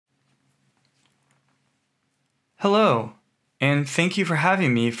Hello, and thank you for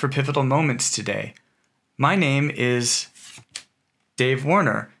having me for Pivotal Moments today. My name is Dave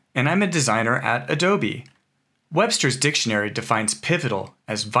Warner, and I'm a designer at Adobe. Webster's dictionary defines pivotal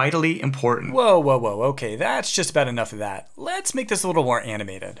as vitally important. Whoa, okay, that's just about enough of that. Let's make this a little more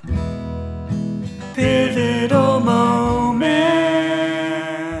animated. Pivotal Moment.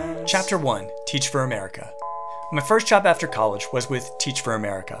 Chapter 1, Teach for America. My first job after college was with Teach for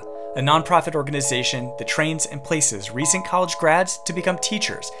America, a nonprofit organization that trains and places recent college grads to become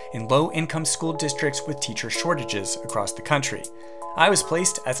teachers in low-income school districts with teacher shortages across the country. I was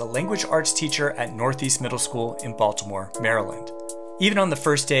placed as a language arts teacher at Northeast Middle School in Baltimore, Maryland. Even on the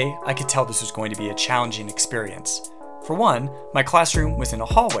first day, I could tell this was going to be a challenging experience. For one, my classroom was in a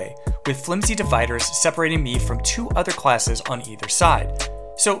hallway with flimsy dividers separating me from two other classes on either side.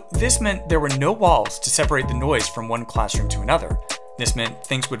 So this meant there were no walls to separate the noise from one classroom to another. This meant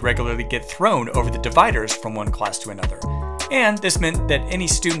things would regularly get thrown over the dividers from one class to another. And this meant that any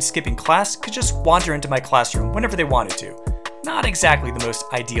student skipping class could just wander into my classroom whenever they wanted to. Not exactly the most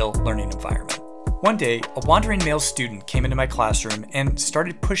ideal learning environment. One day, a wandering male student came into my classroom and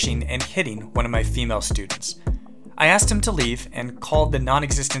started pushing and hitting one of my female students. I asked him to leave and called the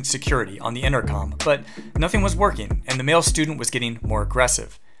non-existent security on the intercom, but nothing was working and the male student was getting more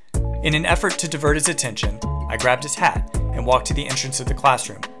aggressive. In an effort to divert his attention, I grabbed his hat and walked to the entrance of the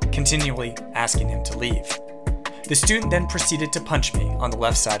classroom, continually asking him to leave. The student then proceeded to punch me on the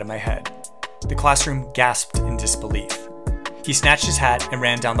left side of my head. The classroom gasped in disbelief. He snatched his hat and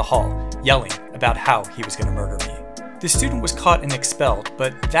ran down the hall, yelling about how he was going to murder me. The student was caught and expelled,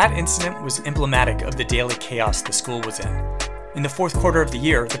 but that incident was emblematic of the daily chaos the school was in. In the fourth quarter of the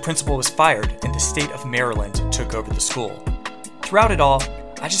year, the principal was fired and the state of Maryland took over the school. Throughout it all,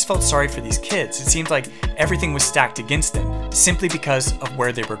 I just felt sorry for these kids. It seemed like everything was stacked against them simply because of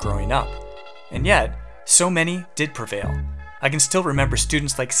where they were growing up. And yet, so many did prevail. I can still remember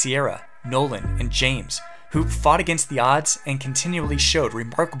students like Sierra, Nolan, and James who fought against the odds and continually showed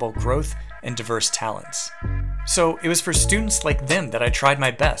remarkable growth and diverse talents. So it was for students like them that I tried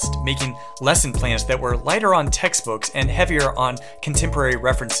my best, making lesson plans that were lighter on textbooks and heavier on contemporary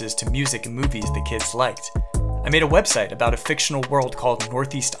references to music and movies the kids liked. I made a website about a fictional world called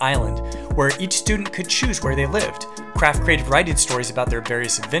Northeast Island, where each student could choose where they lived, craft creative writing stories about their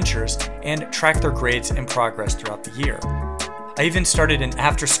various adventures, and track their grades and progress throughout the year. I even started an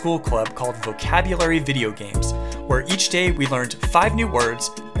after-school club called Vocabulary Video Games, where each day we learned 5 new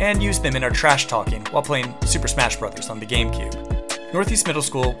words and used them in our trash talking while playing Super Smash Bros. On the GameCube. Northeast Middle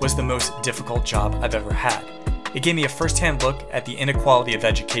School was the most difficult job I've ever had. It gave me a first-hand look at the inequality of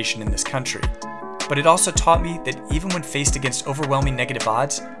education in this country. But it also taught me that even when faced against overwhelming negative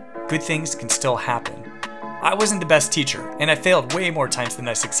odds, good things can still happen. I wasn't the best teacher, and I failed way more times than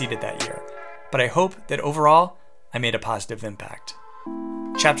I succeeded that year. But I hope that overall, I made a positive impact.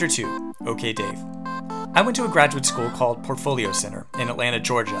 Chapter 2, Okaydave. I went to a graduate school called Portfolio Center in Atlanta,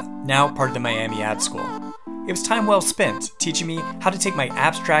 Georgia, now part of the Miami Ad School. It was time well spent teaching me how to take my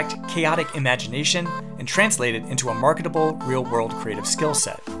abstract, chaotic imagination and translate it into a marketable, real-world creative skill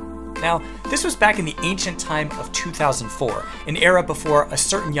set. Now, this was back in the ancient time of 2004, an era before a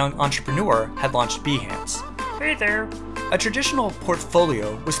certain young entrepreneur had launched Behance. Hey there. A traditional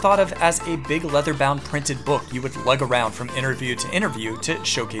portfolio was thought of as a big leather-bound printed book you would lug around from interview to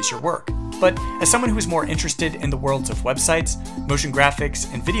showcase your work. But as someone who was more interested in the worlds of websites, motion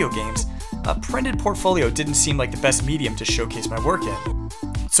graphics, and video games, a printed portfolio didn't seem like the best medium to showcase my work in.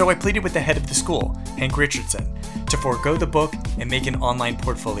 So I pleaded with the head of the school, Hank Richardson, to forego the book and make an online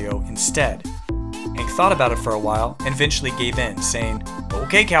portfolio instead. Hank thought about it for a while and eventually gave in, saying,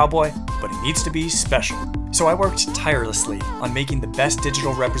 "Okay, cowboy, but it needs to be special." So I worked tirelessly on making the best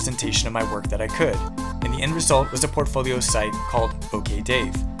digital representation of my work that I could, and the end result was a portfolio site called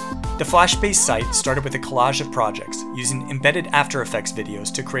Okaydave. The Flash-based site started with a collage of projects, using embedded After Effects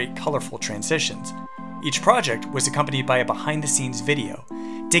videos to create colorful transitions. Each project was accompanied by a behind-the-scenes video,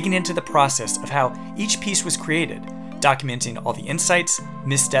 digging into the process of how each piece was created, documenting all the insights,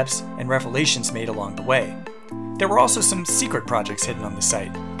 missteps, and revelations made along the way. There were also some secret projects hidden on the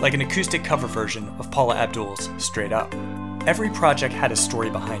site, like an acoustic cover version of Paula Abdul's Straight Up. Every project had a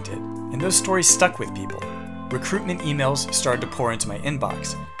story behind it, and those stories stuck with people. Recruitment emails started to pour into my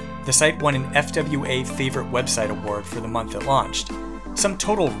inbox. The site won an FWA Favorite Website Award for the month it launched. Some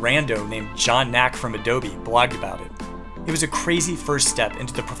total rando named John Knack from Adobe blogged about it. It was a crazy first step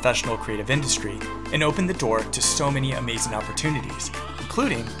into the professional creative industry and opened the door to so many amazing opportunities,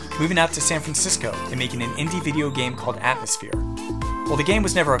 including moving out to San Francisco and making an indie video game called Atmosphere. While the game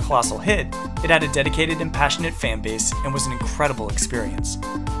was never a colossal hit, it had a dedicated and passionate fan base and was an incredible experience.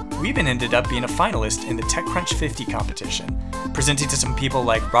 We even ended up being a finalist in the TechCrunch 50 competition, presenting to some people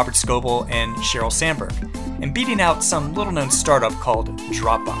like Robert Scoble and Sheryl Sandberg, and beating out some little-known startup called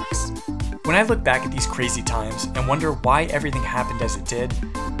Dropbox. When I look back at these crazy times and wonder why everything happened as it did,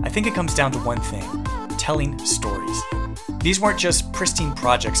 I think it comes down to one thing: telling stories. These weren't just pristine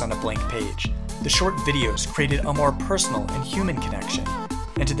projects on a blank page. The short videos created a more personal and human connection.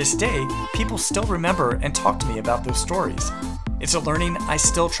 And to this day, people still remember and talk to me about those stories. It's a learning I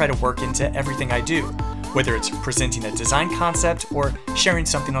still try to work into everything I do, whether it's presenting a design concept or sharing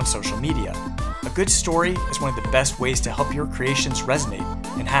something on social media. A good story is one of the best ways to help your creations resonate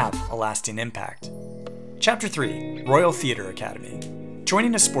and have a lasting impact. Chapter 3, Royal Theatre Academy.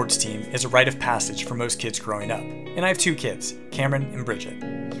 Joining a sports team is a rite of passage for most kids growing up, and I have 2 kids, Cameron and Bridget.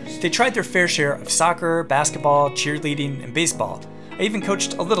 They tried their fair share of soccer, basketball, cheerleading, and baseball. I even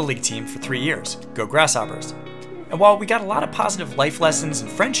coached a Little League team for 3 years, Go Grasshoppers. And while we got a lot of positive life lessons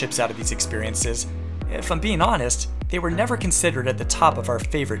and friendships out of these experiences, if I'm being honest, they were never considered at the top of our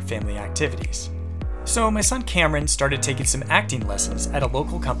favorite family activities. So my son Cameron started taking some acting lessons at a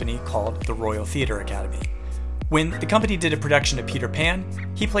local company called the Royal Theatre Academy. When the company did a production of Peter Pan,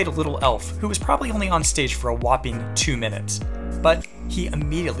 he played a little elf who was probably only on stage for a whopping 2 minutes. But he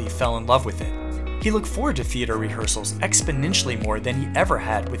immediately fell in love with it. He looked forward to theater rehearsals exponentially more than he ever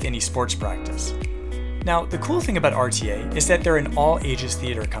had with any sports practice. Now, the cool thing about RTA is that they're an all-ages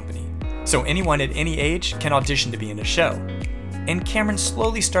theater company, so anyone at any age can audition to be in a show. And Cameron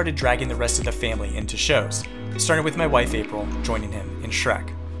slowly started dragging the rest of the family into shows, starting with my wife April joining him in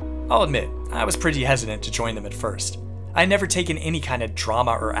Shrek. I'll admit, I was pretty hesitant to join them at first. I'd never taken any kind of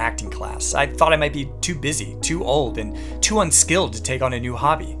drama or acting class. I thought I might be too busy, too old, and too unskilled to take on a new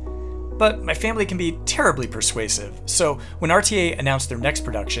hobby. But my family can be terribly persuasive, so when RTA announced their next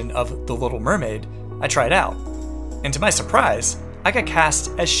production of The Little Mermaid, I tried out. And to my surprise, I got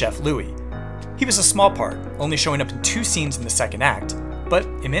cast as Chef Louis. He was a small part, only showing up in 2 scenes in the second act, but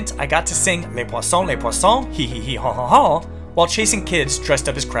it meant I got to sing Les Poissons, hee hee hee ha ha ha, while chasing kids dressed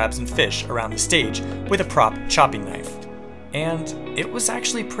up as crabs and fish around the stage with a prop chopping knife. And it was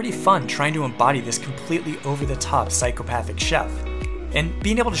actually pretty fun trying to embody this completely over-the-top psychopathic chef. And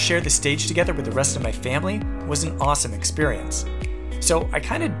being able to share the stage together with the rest of my family was an awesome experience. So I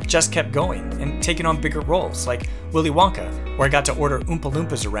kind of just kept going and taking on bigger roles, like Willy Wonka, where I got to order Oompa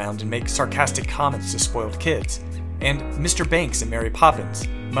Loompas around and make sarcastic comments to spoiled kids, and Mr. Banks in Mary Poppins,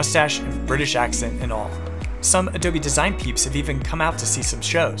 mustache and British accent and all. Some Adobe design peeps have even come out to see some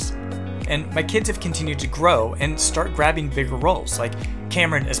shows. And my kids have continued to grow and start grabbing bigger roles, like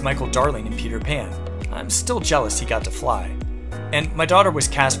Cameron as Michael Darling in Peter Pan. I'm still jealous he got to fly. And my daughter was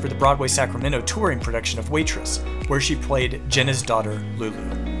cast for the Broadway Sacramento touring production of Waitress, where she played Jenna's daughter,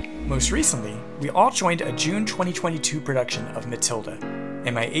 Lulu. Most recently, we all joined a June 2022 production of Matilda,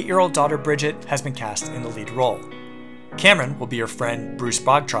 and my 8-year-old daughter Bridget has been cast in the lead role. Cameron will be her friend Bruce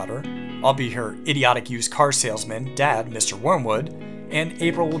Bogtrotter, I'll be her idiotic used car salesman, Dad, Mr. Wormwood, and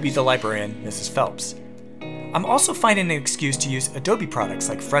April will be the librarian, Mrs. Phelps. I'm also finding an excuse to use Adobe products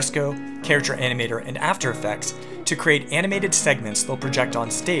like Fresco, Character Animator, and After Effects to create animated segments they'll project on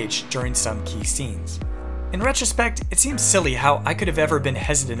stage during some key scenes. In retrospect, it seems silly how I could have ever been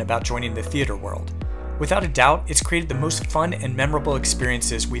hesitant about joining the theater world. Without a doubt, it's created the most fun and memorable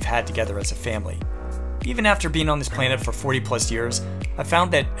experiences we've had together as a family. Even after being on this planet for 40+ years, I've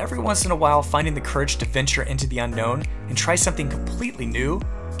found that every once in a while finding the courage to venture into the unknown and try something completely new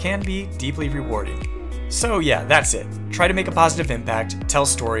can be deeply rewarding. So yeah, that's it. Try to make a positive impact, tell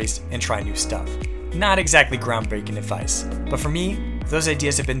stories, and try new stuff. Not exactly groundbreaking advice, but for me, those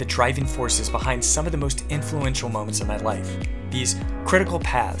ideas have been the driving forces behind some of the most influential moments of my life. These critical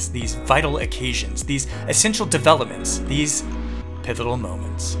paths, these vital occasions, these essential developments, these pivotal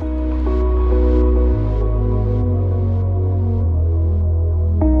moments.